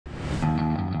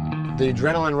The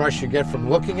adrenaline rush you get from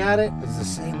looking at it is the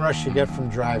same rush you get from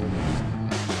driving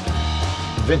it.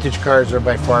 Vintage cars are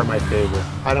by far my favorite.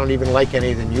 I don't even like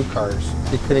any of the new cars.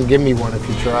 You couldn't give me one if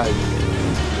you tried.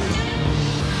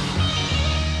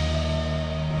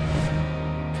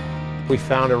 We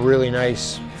found a really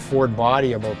nice Ford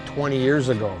body about 20 years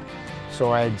ago.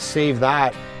 So I'd saved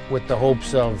that with the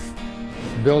hopes of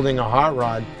building a hot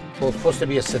rod. Well, it's supposed to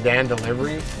be a sedan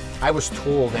delivery. I was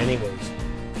told anyways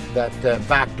that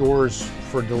back doors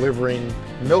for delivering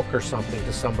milk or something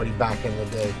to somebody back in the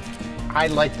day. I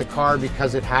liked the car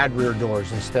because it had rear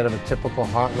doors instead of a typical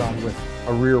hot rod with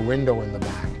a rear window in the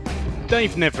back.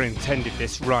 Dave never intended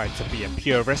this ride to be a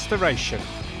pure restoration.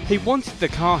 He wanted the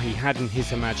car he had in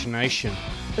his imagination.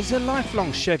 As a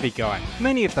lifelong Chevy guy,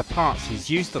 many of the parts he's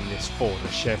used on this Ford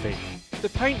are Chevy. The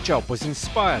paint job was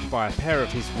inspired by a pair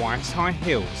of his wife's high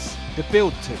heels. The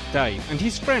build took Dave and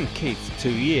his friend Keith 2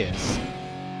 years.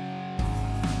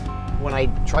 When I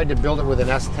tried to build it with an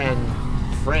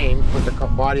S10 frame, put the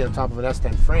body on top of an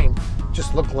S10 frame, it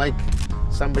just looked like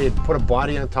somebody had put a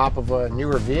body on top of a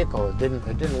newer vehicle. It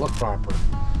didn't look proper.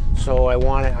 So I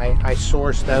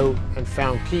sourced out and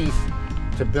found Keith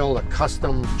to build a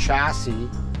custom chassis,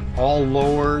 all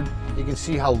lowered. You can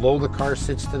see how low the car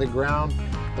sits to the ground.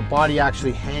 The body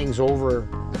actually hangs over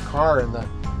the car and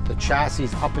the chassis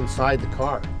is up inside the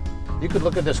car. You could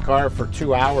look at this car for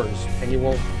 2 hours and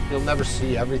you'll never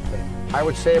see everything. I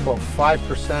would say about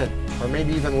 5% or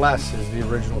maybe even less is the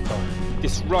original car.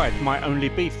 This ride might only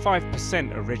be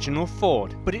 5% original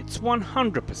Ford, but it's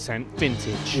 100%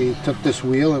 vintage. We took this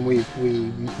wheel and we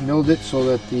milled it so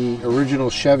that the original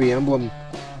Chevy emblem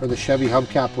or the Chevy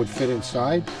hubcap would fit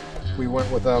inside. We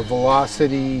went with a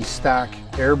Velocity stack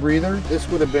air breather. This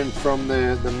would have been from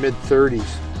the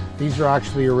mid-30s. These are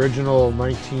actually original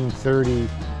 1930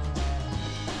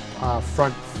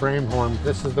 front frame horn.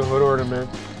 This is the hood ornament.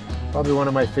 Probably one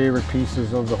of my favorite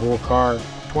pieces of the whole car.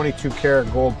 22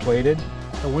 karat gold plated.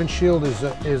 The windshield is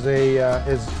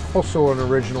also an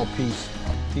original piece.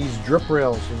 These drip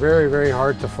rails are very, very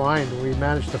hard to find. We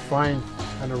managed to find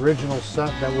an original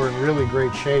set that were in really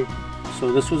great shape.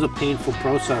 So this was a painful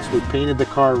process. We painted the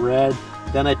car red,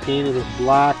 then I painted it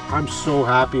black. I'm so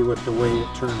happy with the way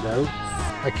it turned out.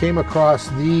 I came across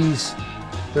these.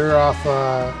 They're off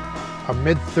a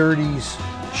mid-30s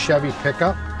Chevy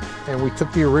pickup, and we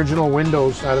took the original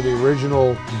windows out of the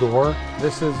original door.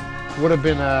 This would have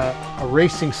been a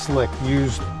racing slick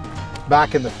used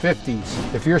back in the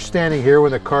 50s. If you're standing here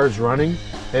when the car's running,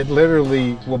 it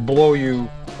literally will blow you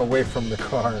away from the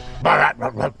car.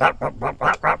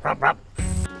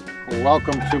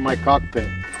 Welcome to my cockpit.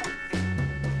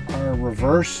 Our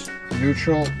reverse,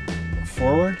 neutral,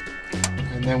 forward,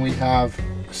 and then we have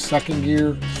second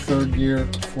gear, third gear,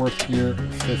 fourth gear,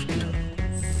 fifth gear.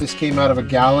 This came out of a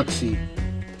Galaxy,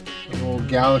 an old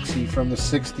Galaxy from the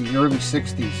early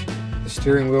 60s. The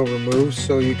steering wheel removes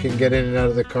so you can get in and out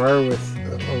of the car with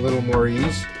a little more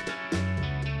ease.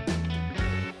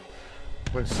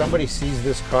 When somebody sees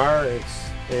this car,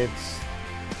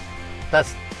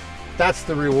 that's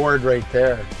the reward right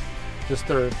there. Just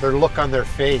their look on their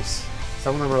face.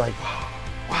 Some of them are like,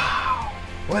 wow,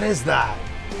 what is that?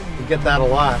 You get that a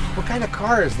lot. What kind of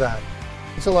car is that?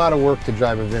 It's a lot of work to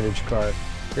drive a vintage car.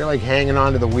 You're like hanging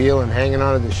onto the wheel and hanging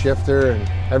onto the shifter,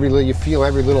 and you feel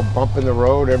every little bump in the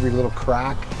road, every little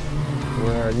crack.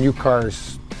 Where a new car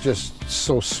is just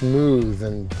so smooth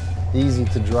and easy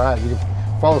to drive. You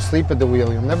can fall asleep at the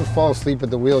wheel. You'll never fall asleep at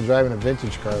the wheel driving a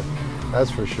vintage car.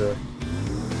 That's for sure.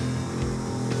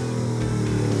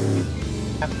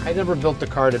 I never built the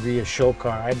car to be a show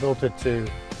car. I built it to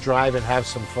drive and have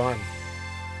some fun.